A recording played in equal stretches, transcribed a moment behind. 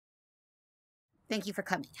Thank you for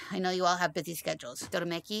coming. I know you all have busy schedules.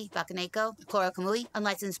 Dodomeki, Bakaneko, Koro Kamui,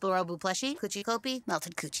 Unlicensed Blorobu Plushie, Kuchi Kopi,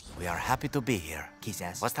 Melted Coochie. We are happy to be here,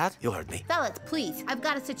 Kisses. What's that? You heard me. Fellas, please. I've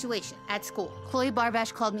got a situation at school. Chloe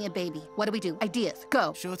Barbash called me a baby. What do we do? Ideas.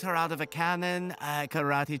 Go. Shoot her out of a cannon,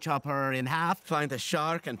 karate chop her in half, find a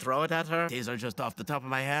shark and throw it at her. These are just off the top of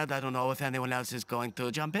my head. I don't know if anyone else is going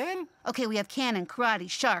to jump in. Okay, we have cannon, karate,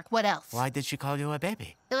 shark. What else? Why did she call you a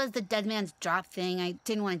baby? It was the dead man's drop thing. I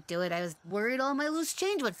didn't want to do it. I was worried all my loose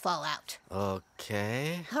change would fall out.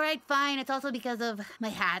 Okay. All right, fine. It's also because of my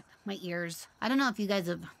hat, my ears. I don't know if you guys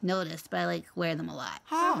have noticed, but I, wear them a lot.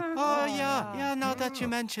 Oh, yeah, now that you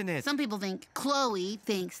mention it. Some people think Chloe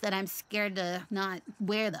thinks that I'm scared to not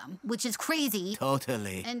wear them, which is crazy.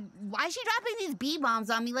 Totally. And why is she dropping these bee-bombs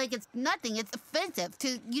on me like it's nothing? It's offensive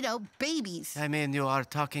to, babies. I mean, you are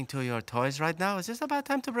talking to your toys right now. Is this about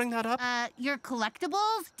time to bring that up? Your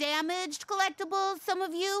collectibles? Damaged collectibles? Some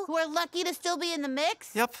of you who are lucky to still be in the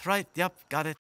mix? Yep, right, got it.